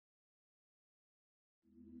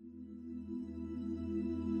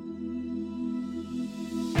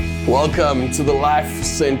Welcome to the Life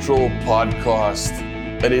Central podcast.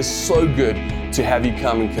 It is so good to have you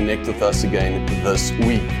come and connect with us again this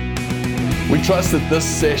week. We trust that this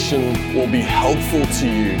session will be helpful to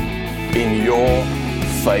you in your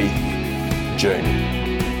faith journey.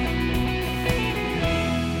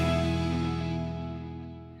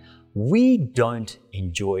 We don't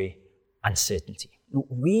enjoy uncertainty.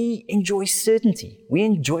 We enjoy certainty. We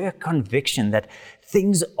enjoy a conviction that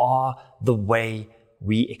things are the way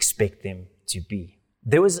we expect them to be.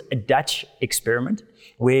 There was a Dutch experiment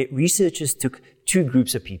where researchers took two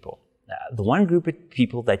groups of people. The one group of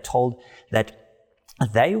people, they told that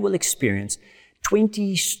they will experience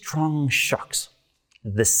 20 strong shocks.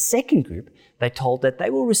 The second group, they told that they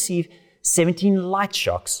will receive 17 light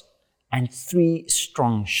shocks and 3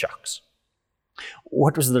 strong shocks.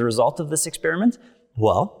 What was the result of this experiment?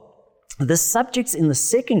 Well, the subjects in the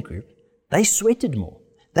second group, they sweated more.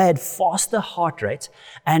 They had faster heart rates,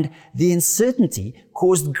 and the uncertainty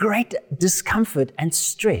caused great discomfort and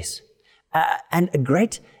stress, and a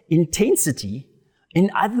great intensity in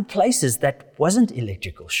other places that wasn't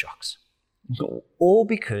electrical shocks. All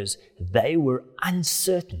because they were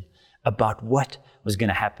uncertain about what was going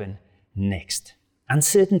to happen next.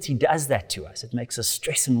 Uncertainty does that to us. It makes us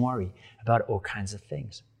stress and worry about all kinds of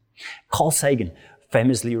things. Carl Sagan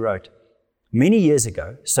famously wrote, "Many years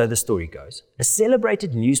ago, so the story goes, a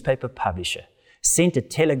celebrated newspaper publisher sent a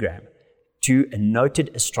telegram to a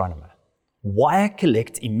noted astronomer. Wire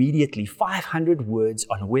collect immediately 500 words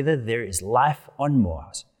on whether there is life on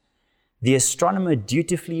Mars." The astronomer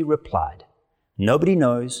dutifully replied, "Nobody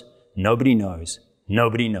knows, nobody knows,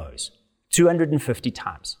 nobody knows," 250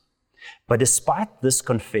 times. But despite this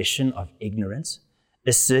confession of ignorance,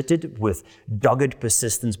 asserted with dogged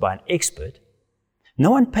persistence by an expert,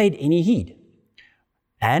 no one paid any heed.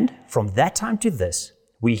 And from that time to this,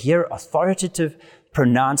 we hear authoritative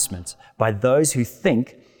pronouncements by those who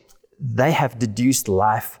think they have deduced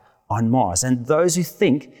life on Mars and those who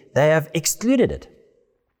think they have excluded it.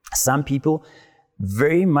 Some people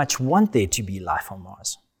very much want there to be life on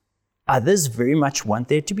Mars. Others very much want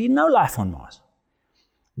there to be no life on Mars.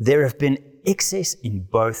 There have been excess in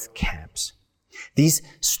both camps. These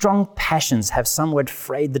strong passions have somewhat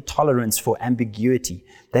frayed the tolerance for ambiguity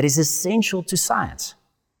that is essential to science.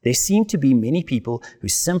 There seem to be many people who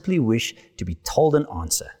simply wish to be told an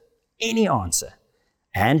answer, any answer,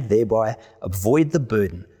 and thereby avoid the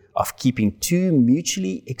burden of keeping two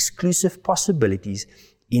mutually exclusive possibilities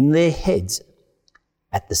in their heads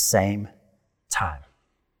at the same time.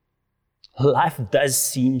 Life does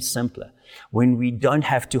seem simpler when we don't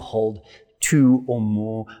have to hold two or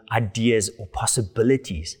more ideas or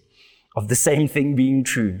possibilities of the same thing being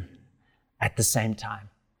true at the same time.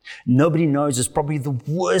 Nobody knows is probably the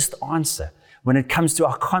worst answer when it comes to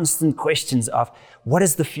our constant questions of what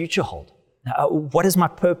does the future hold? What is my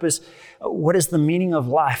purpose? What is the meaning of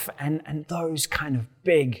life? And those kind of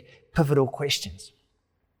big, pivotal questions.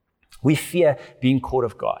 We fear being caught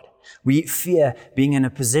off guard. We fear being in a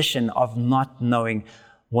position of not knowing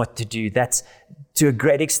what to do. That's to a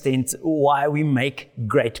great extent why we make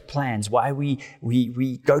great plans, why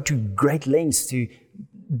we go to great lengths to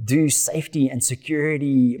do safety and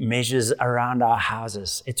security measures around our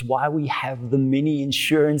houses. It's why we have the many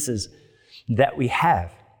insurances that we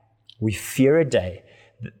have. We fear a day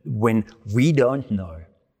when we don't know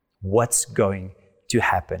what's going to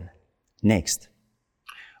happen next.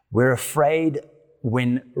 We're afraid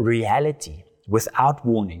when reality, without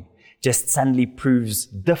warning, just suddenly proves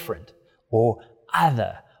different or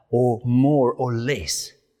other or more or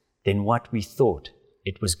less than what we thought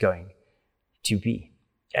it was going to be.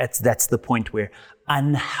 That's the point where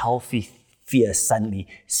unhealthy fear suddenly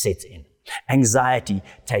sets in. Anxiety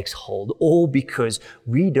takes hold, all because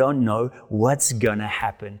we don't know what's going to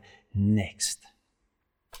happen next.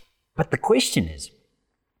 But the question is,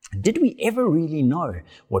 did we ever really know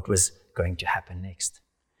what was going to happen next?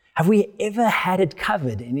 Have we ever had it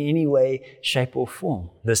covered in any way, shape, or form?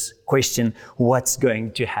 This question, what's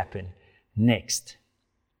going to happen next?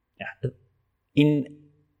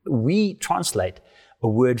 We translate a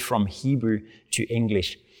word from Hebrew to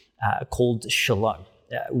English called shalom.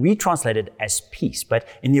 We translate it as peace, but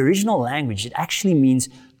in the original language, it actually means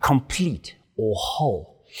complete or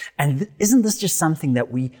whole. And isn't this just something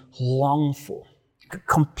that we long for?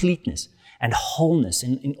 Completeness and wholeness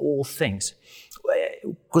in all things.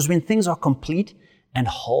 Because when things are complete and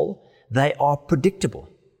whole, they are predictable.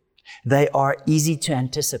 They are easy to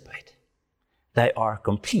anticipate. They are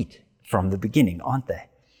complete from the beginning, aren't they?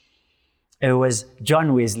 It was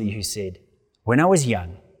John Wesley who said, "When I was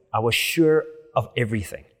young, I was sure of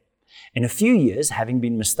everything. In a few years, having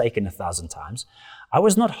been mistaken 1,000 times, I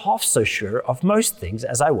was not half so sure of most things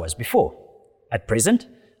as I was before. At present,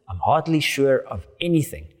 I'm hardly sure of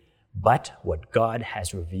anything but what God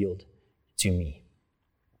has revealed to me.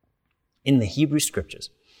 In the Hebrew Scriptures,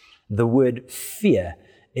 the word fear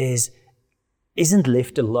isn't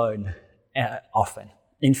left alone often.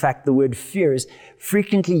 In fact, the word fear is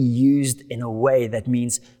frequently used in a way that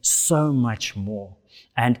means so much more.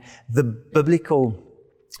 And the biblical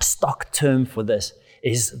stock term for this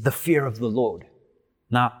is the fear of the Lord.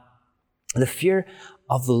 Now, the fear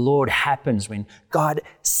of the Lord happens when God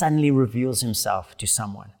suddenly reveals himself to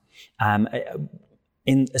someone,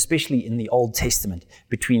 especially in the Old Testament,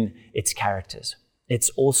 between its characters. It's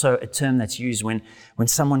also a term that's used when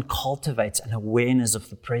someone cultivates an awareness of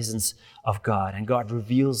the presence of God and God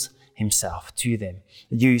reveals himself to them.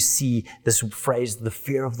 You see this phrase, the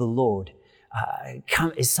fear of the Lord,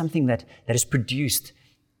 is something that is produced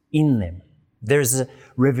in them. There's a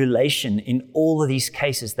revelation in all of these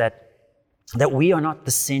cases that we are not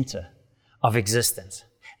the center of existence,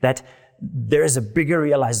 that there is a bigger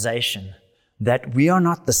realization that we are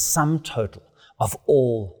not the sum total of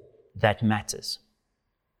all that matters.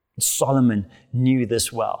 Solomon knew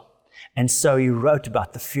this well, and so he wrote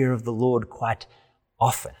about the fear of the Lord quite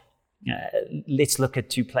often. Let's look at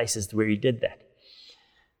two places where he did that.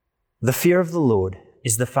 The fear of the Lord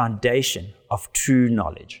is the foundation of true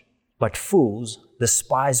knowledge, but fools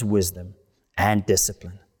despise wisdom and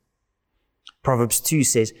discipline. Proverbs 2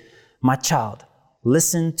 says, "My child,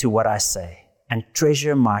 listen to what I say and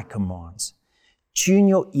treasure my commands. Tune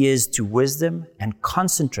your ears to wisdom and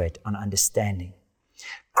concentrate on understanding.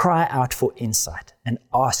 Cry out for insight and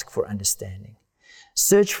ask for understanding.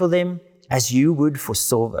 Search for them as you would for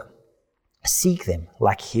silver. Seek them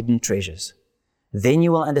like hidden treasures. Then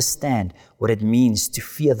you will understand what it means to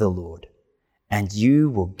fear the Lord, and you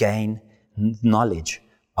will gain knowledge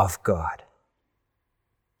of God."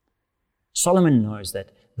 Solomon knows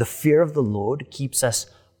that the fear of the Lord keeps us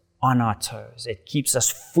on our toes. It keeps us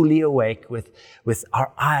fully awake with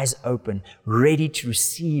our eyes open, ready to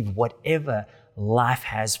receive whatever life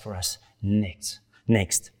has for us next.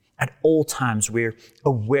 At all times, we're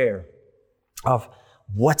aware of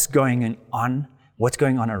what's going on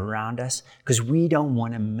around us, because we don't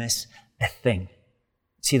want to miss a thing.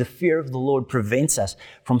 See, the fear of the Lord prevents us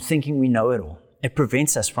from thinking we know it all. It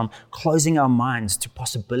prevents us from closing our minds to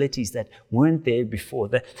possibilities that weren't there before,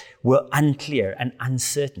 that were unclear and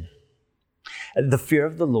uncertain. The fear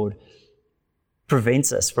of the Lord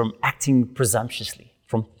prevents us from acting presumptuously,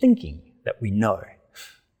 from thinking that we know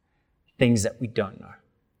things that we don't know.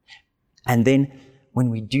 And then when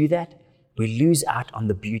we do that, we lose out on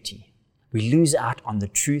the beauty. We lose out on the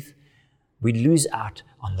truth. We lose out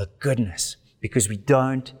on the goodness because we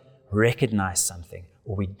don't recognize something,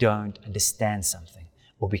 or we don't understand something,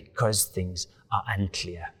 or because things are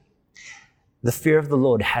unclear. The fear of the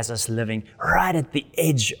Lord has us living right at the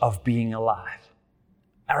edge of being alive,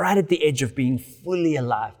 right at the edge of being fully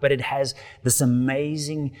alive, but it has this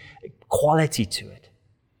amazing quality to it.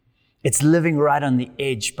 It's living right on the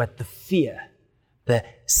edge, but the fear, the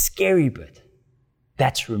scary bit,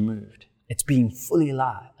 that's removed. It's being fully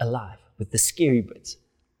alive with the scary bits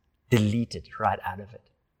deleted right out of it.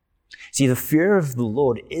 See, the fear of the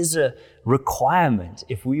Lord is a requirement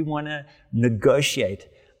if we want to negotiate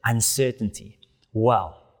uncertainty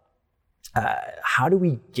well. How do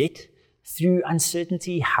we get through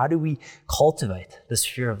uncertainty? How do we cultivate this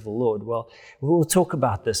fear of the Lord? Well, we'll talk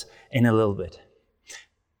about this in a little bit.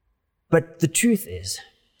 But the truth is,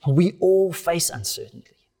 we all face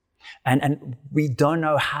uncertainty, and we don't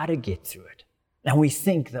know how to get through it, and we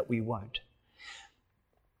think that we won't.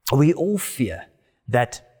 We all fear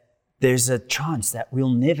that there's a chance that we'll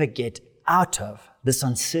never get out of this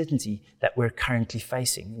uncertainty that we're currently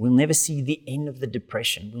facing. We'll never see the end of the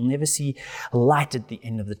depression. We'll never see light at the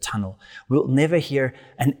end of the tunnel. We'll never hear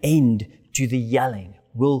an end to the yelling.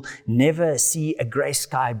 We'll never see a gray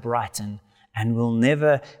sky brighten, and we'll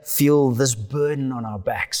never feel this burden on our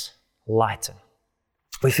backs lighten.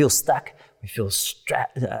 We feel stuck. We feel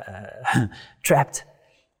trapped.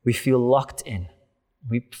 We feel locked in.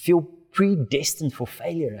 We feel predestined for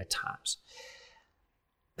failure at times.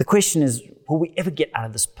 The question is, will we ever get out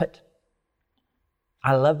of this pit?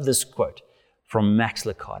 I love this quote from Max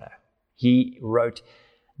Lucado. He wrote,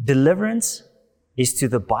 "Deliverance is to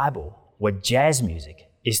the Bible what jazz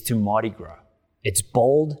music is to Mardi Gras. It's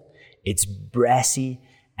bold, it's brassy,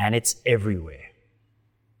 and it's everywhere."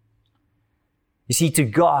 You see, to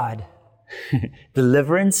God,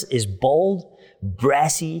 deliverance is bold,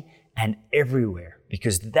 brassy, and everywhere,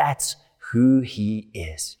 because that's who He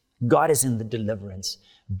is. God is in the deliverance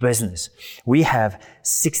business. We have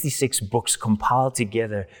 66 books compiled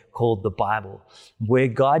together called the Bible, where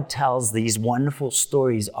God tells these wonderful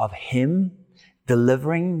stories of Him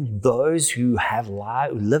delivering those who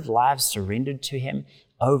live lives surrendered to Him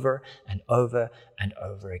over and over and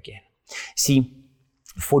over again. See,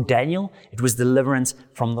 for Daniel, it was deliverance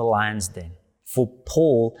from the lion's den. For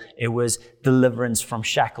Paul, it was deliverance from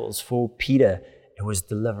shackles. For Peter, it was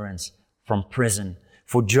deliverance from prison.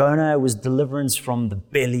 For Jonah, it was deliverance from the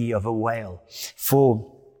belly of a whale.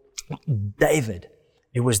 For David,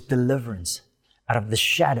 it was deliverance out of the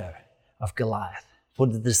shadow of Goliath. For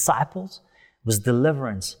the disciples, it was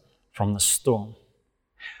deliverance from the storm.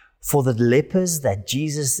 For the lepers that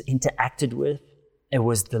Jesus interacted with, it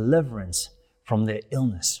was deliverance from their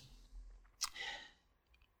illness.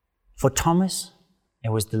 For Thomas, it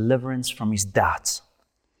was deliverance from his doubts.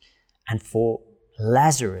 And for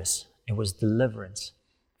Lazarus, it was deliverance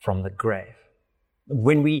from the grave.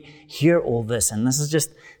 When we hear all this, and this is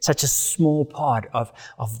just such a small part of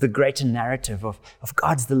the greater narrative of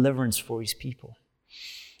God's deliverance for His people.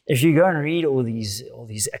 If you go and read all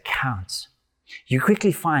these accounts, you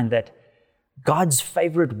quickly find that God's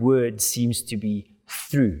favorite word seems to be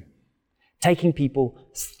through, taking people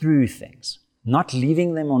through things, not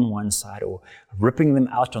leaving them on one side or ripping them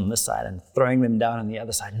out on this side and throwing them down on the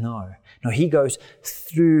other side. No, He goes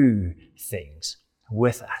through things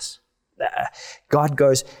with us. God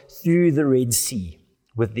goes through the Red Sea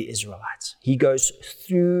with the Israelites. He goes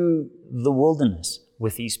through the wilderness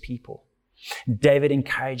with His people. David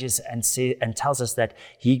encourages and tells us that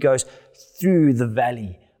He goes through the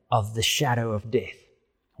valley of the shadow of death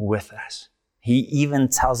with us. He even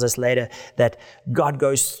tells us later that God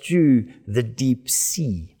goes through the deep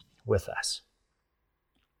sea with us.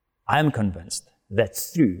 I'm convinced that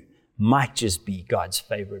through might just be God's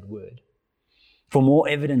favorite word. For more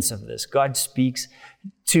evidence of this, God speaks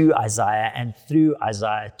to Isaiah and through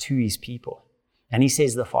Isaiah to His people. And He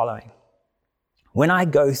says the following: when you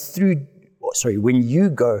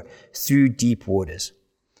go through deep waters,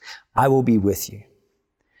 I will be with you.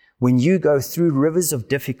 When you go through rivers of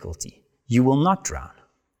difficulty, you will not drown.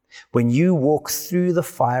 When you walk through the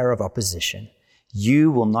fire of opposition,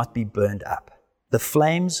 you will not be burned up. The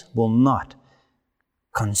flames will not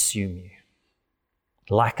consume you.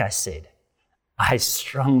 Like I said, I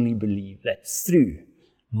strongly believe that through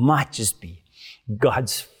might just be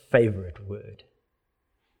God's favorite word.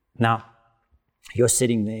 Now, you're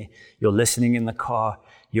sitting there, you're listening in the car,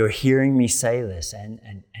 you're hearing me say this, and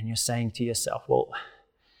you're saying to yourself, well,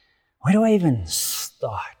 where do I even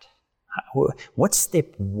start? What's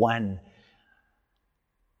step one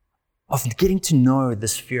of getting to know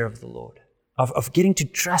this fear of the Lord, of getting to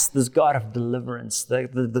trust this God of deliverance,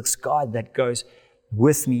 this God that goes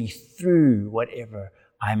with me through whatever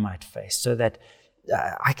I might face, so that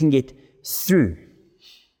I can get through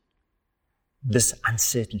this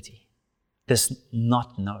uncertainty, this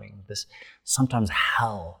not knowing, this sometimes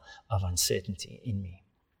hell of uncertainty in me?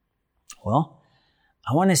 Well,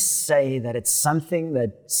 I want to say that it's something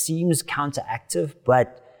that seems counteractive,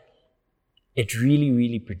 but it really,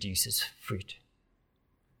 really produces fruit.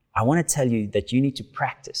 I want to tell you that you need to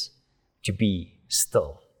practice to be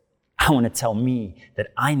still. I want to tell me that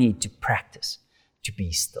I need to practice to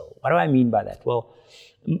be still. What do I mean by that? Well,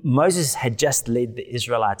 Moses had just led the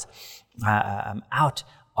Israelites out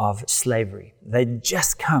of slavery. They'd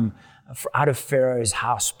just come out of Pharaoh's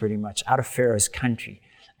house, pretty much, out of Pharaoh's country.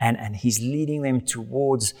 And he's leading them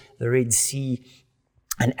towards the Red Sea.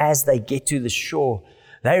 And as they get to the shore,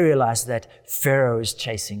 they realize that Pharaoh is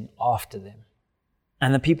chasing after them.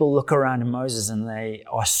 And the people look around at Moses and they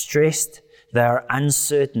are stressed, they are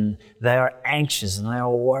uncertain, they are anxious, and they are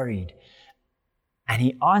worried. And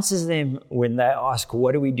he answers them when they ask,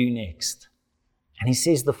 what do we do next? And he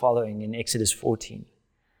says the following in Exodus 14,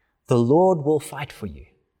 the Lord will fight for you.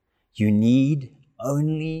 You need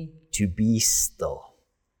only to be still.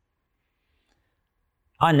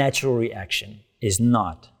 Our natural reaction is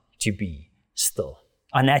not to be still.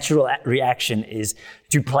 Our natural reaction is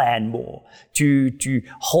to plan more, to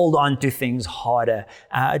hold on to things harder,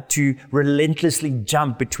 to relentlessly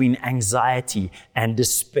jump between anxiety and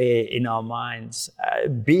despair in our minds.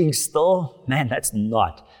 Being still, man, that's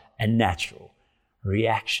not a natural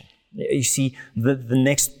reaction. You see, the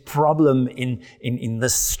next problem in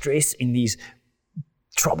this stress, in these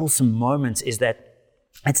troublesome moments, is that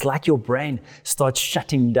it's like your brain starts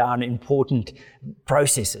shutting down important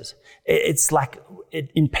processes. It's like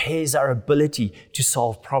it impairs our ability to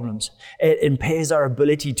solve problems. It impairs our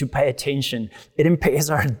ability to pay attention. It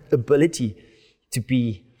impairs our ability to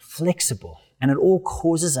be flexible And it all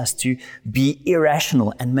causes us to be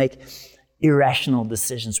irrational and make irrational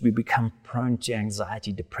decisions. We become prone to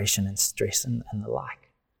anxiety, depression, and stress and the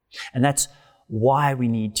like. And that's why we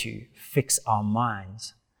need to fix our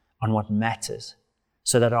minds on what matters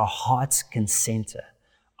so that our hearts can center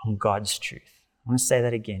on God's truth. I want to say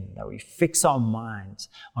that again, that we fix our minds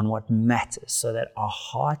on what matters so that our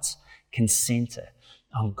hearts can center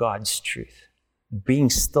on God's truth. Being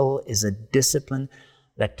still is a discipline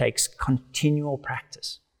that takes continual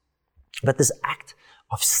practice. But this act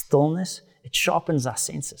of stillness, it sharpens our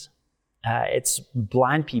senses. It's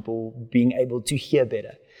blind people being able to hear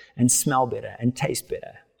better and smell better and taste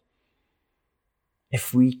better.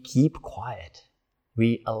 If we keep quiet,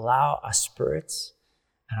 we allow our spirits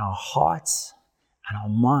and our hearts and our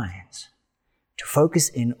minds to focus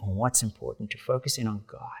in on what's important, to focus in on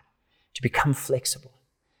God, to become flexible,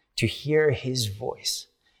 to hear His voice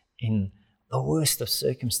in the worst of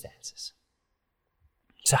circumstances.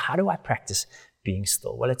 So how do I practice being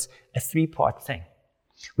still? Well, it's a 3-part thing.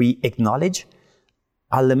 We acknowledge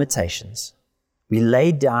our limitations, we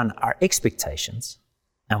lay down our expectations,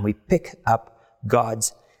 and we pick up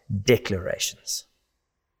God's declarations.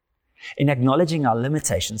 In acknowledging our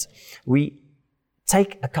limitations, we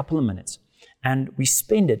take a couple of minutes and we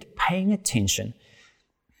spend it paying attention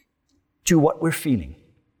to what we're feeling,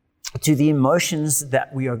 to the emotions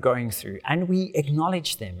that we are going through, and we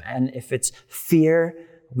acknowledge them. And if it's fear,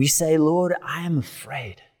 we say, Lord, I am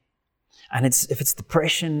afraid. And if it's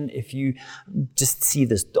depression, if you just see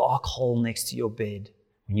this dark hole next to your bed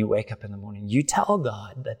when you wake up in the morning, you tell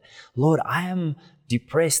God that, Lord, I am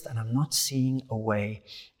depressed and I'm not seeing a way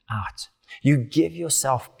out. You give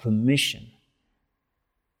yourself permission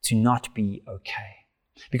to not be okay.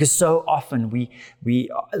 Because so often we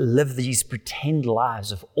live these pretend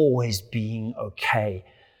lives of always being okay.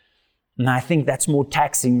 And I think that's more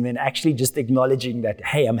taxing than actually just acknowledging that,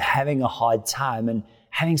 hey, I'm having a hard time, and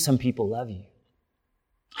having some people love you,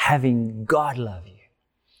 having God love you.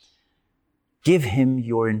 Give Him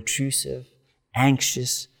your intrusive,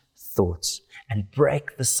 anxious thoughts and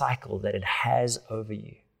break the cycle that it has over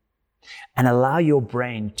you. And allow your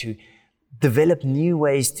brain to develop new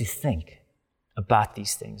ways to think about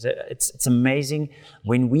these things. It's amazing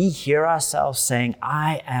when we hear ourselves saying,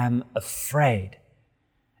 I am afraid.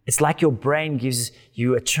 It's like your brain gives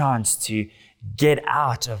you a chance to get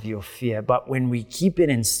out of your fear. But when we keep it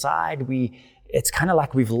inside, it's kind of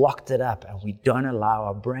like we've locked it up and we don't allow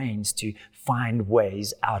our brains to find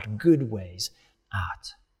ways out, good ways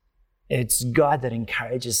out. It's God that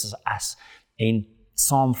encourages us in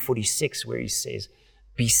Psalm 46, where He says,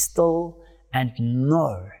 be still and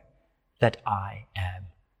know that I am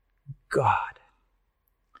God.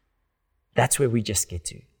 That's where we just get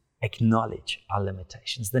to acknowledge our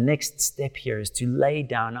limitations. The next step here is to lay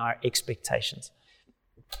down our expectations.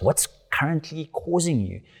 What's currently causing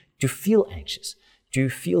you to feel anxious, to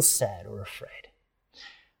feel sad or afraid?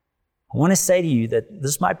 I want to say to you that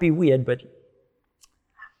this might be weird, but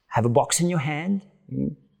have a box in your hand.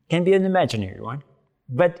 It can be an imaginary one.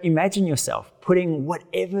 But imagine yourself putting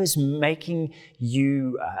whatever's making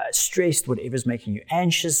you stressed, whatever's making you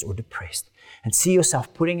anxious or depressed, and see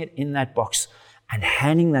yourself putting it in that box and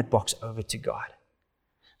handing that box over to God,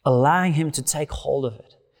 allowing Him to take hold of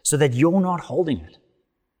it so that you're not holding it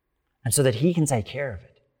and so that He can take care of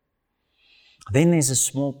it. Then there's a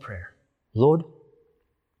small prayer. Lord,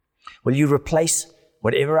 will you replace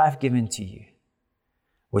whatever I've given to you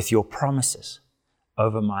with your promises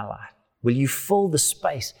over my life? Will you fill the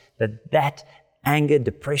space that anger,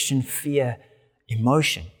 depression, fear,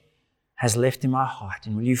 emotion has left in my heart?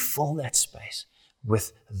 And will you fill that space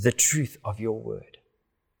with the truth of your word?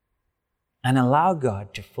 And allow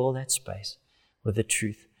God to fill that space with the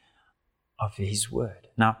truth of His word.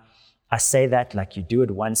 Now, I say that like you do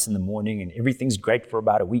it once in the morning and everything's great for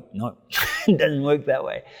about a week. No, it doesn't work that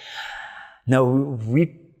way. No,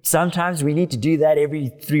 sometimes we need to do that every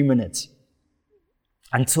 3 minutes.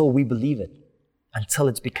 Until we believe it, until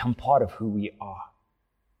it's become part of who we are.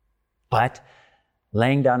 But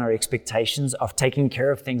laying down our expectations of taking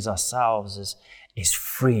care of things ourselves is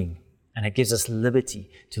freeing, and it gives us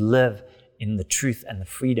liberty to live in the truth and the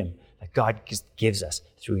freedom that God gives us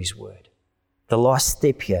through His word. The last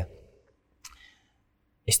step here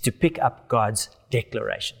is to pick up God's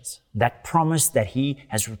declarations, that promise that He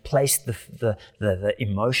has replaced the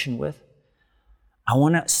emotion with. I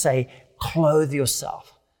want to say, clothe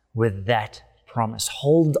yourself with that promise.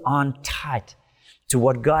 Hold on tight to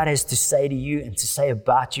what God has to say to you and to say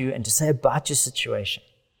about you and to say about your situation.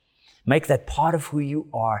 Make that part of who you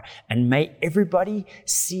are, and may everybody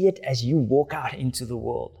see it as you walk out into the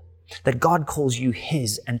world. that God calls you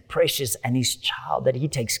His and precious and His child, that He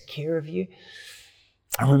takes care of you.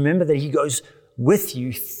 And remember that He goes with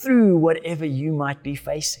you through whatever you might be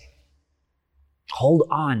facing. Hold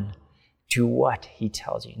on to what He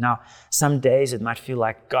tells you. Now, some days it might feel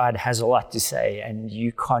like God has a lot to say and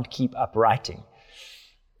you can't keep up writing.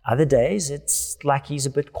 Other days it's like He's a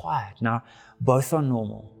bit quiet. Now, both are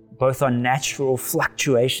normal. Both are natural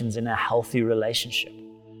fluctuations in a healthy relationship.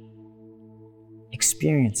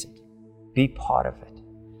 Experience it. Be part of it.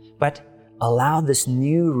 But allow this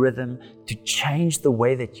new rhythm to change the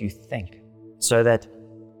way that you think so that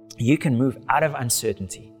you can move out of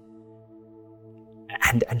uncertainty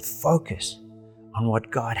and focus on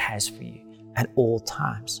what God has for you at all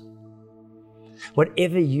times.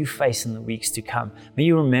 Whatever you face in the weeks to come, may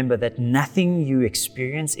you remember that nothing you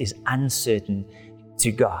experience is uncertain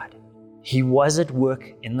to God. He was at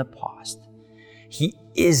work in the past. He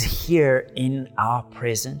is here in our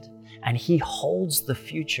present, and He holds the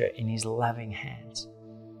future in His loving hands.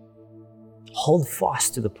 Hold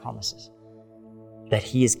fast to the promises that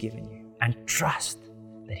He has given you and trust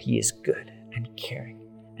that He is good and caring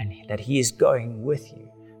and that He is going with you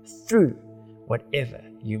through whatever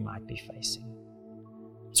you might be facing.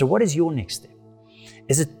 So what is your next step?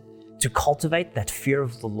 Is it to cultivate that fear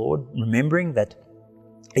of the Lord, remembering that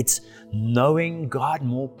it's knowing God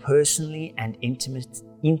more personally and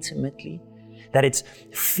intimately, that it's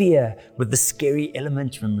fear with the scary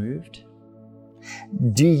element removed?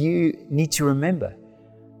 Do you need to remember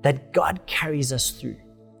that God carries us through?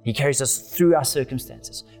 He carries us through our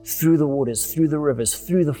circumstances, through the waters, through the rivers,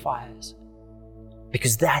 through the fires,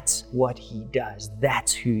 because that's what He does.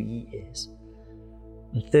 That's who He is.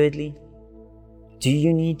 And thirdly, do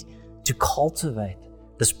you need to cultivate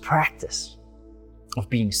this practice of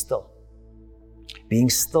being still? Being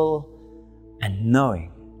still and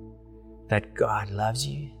knowing that God loves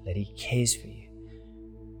you, that He cares for you,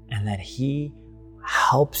 and that He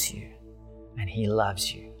helps you and He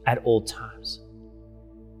loves you at all times.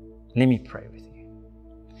 Let me pray with you.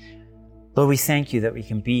 Lord, we thank You that we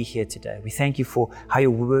can be here today. We thank You for how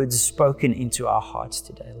Your words are spoken into our hearts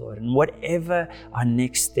today, Lord. And whatever our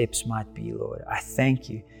next steps might be, Lord, I thank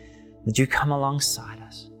You that You come alongside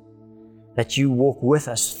us, that You walk with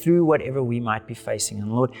us through whatever we might be facing.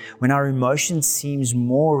 And Lord, when our emotion seems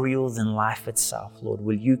more real than life itself, Lord,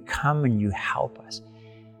 will You come and You help us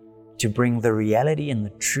to bring the reality and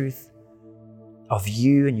the truth of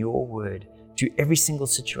You and Your word to every single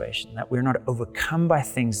situation, that we're not overcome by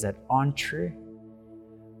things that aren't true,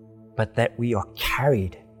 but that we are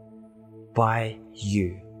carried by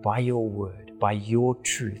You, by Your word, by Your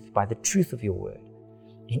truth, by the truth of Your word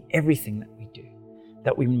in everything that we do,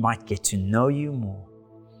 that we might get to know You more,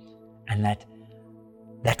 and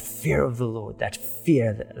that fear of the Lord, that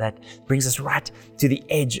fear that brings us right to the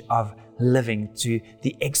edge of living, to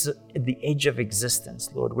the edge of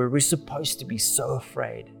existence, Lord, where we're supposed to be so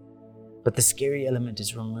afraid. But the scary element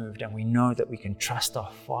is removed, and we know that we can trust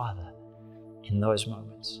our Father in those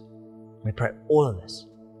moments. We pray all of this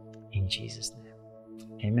in Jesus'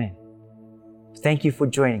 name. Amen. Thank you for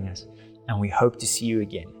joining us, and we hope to see you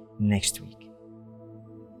again next week.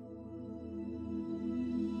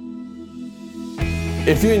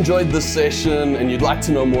 If you enjoyed this session and you'd like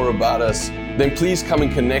to know more about us, then please come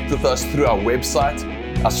and connect with us through our website,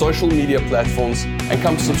 our social media platforms, and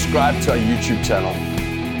come subscribe to our YouTube channel.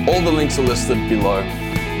 All the links are listed below.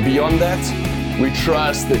 Beyond that, we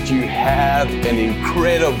trust that you have an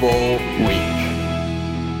incredible week.